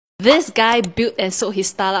This guy built and sold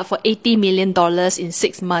his startup for $80 million in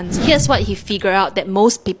 6 months. Here's what he figured out that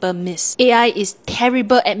most people miss. AI is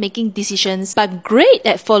terrible at making decisions, but great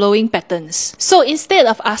at following patterns. So instead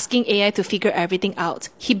of asking AI to figure everything out,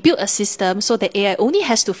 he built a system so that AI only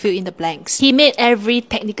has to fill in the blanks. He made every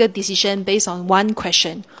technical decision based on one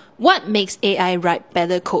question. What makes AI write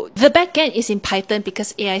better code? The backend is in Python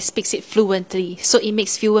because AI speaks it fluently, so it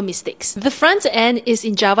makes fewer mistakes. The front end is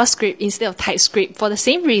in JavaScript instead of TypeScript for the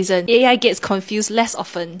same reason. AI gets confused less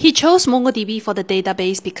often. He chose MongoDB for the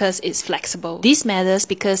database because it's flexible. This matters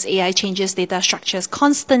because AI changes data structures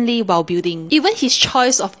constantly while building. Even his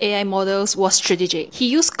choice of AI models was strategic. He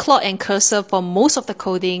used Claude and Cursor for most of the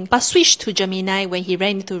coding, but switched to Gemini when he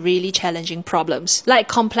ran into really challenging problems, like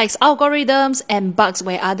complex algorithms and bugs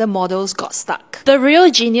where other models got stuck. The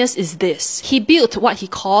real genius is this. He built what he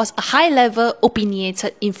calls a high-level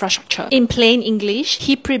opinionated infrastructure. In plain English,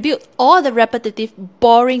 he pre-built all the repetitive,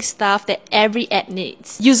 boring stuff that every app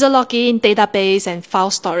needs. User login, database, and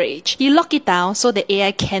file storage. He locked it down so the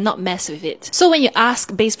AI cannot mess with it. So when you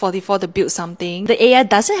ask Base44 to build something, the AI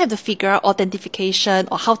doesn't have to figure out authentication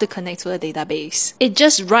or how to connect to a database. It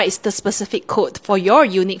just writes the specific code for your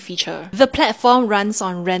unique feature. The platform runs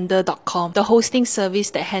on render.com, the hosting service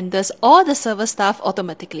that handles all the server stuff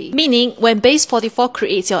automatically. Meaning, when Base44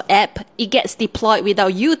 creates your app, it gets deployed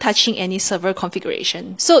without you touching any server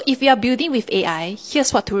configuration. So if you are building with AI,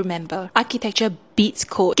 here's what to remember. Architecture beats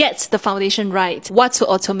code. Get the foundation right. What to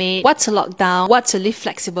automate, what to lock down, what to leave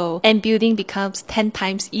flexible, and building becomes 10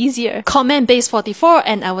 times easier. Comment Base44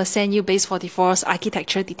 and I will send you Base44's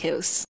architecture details.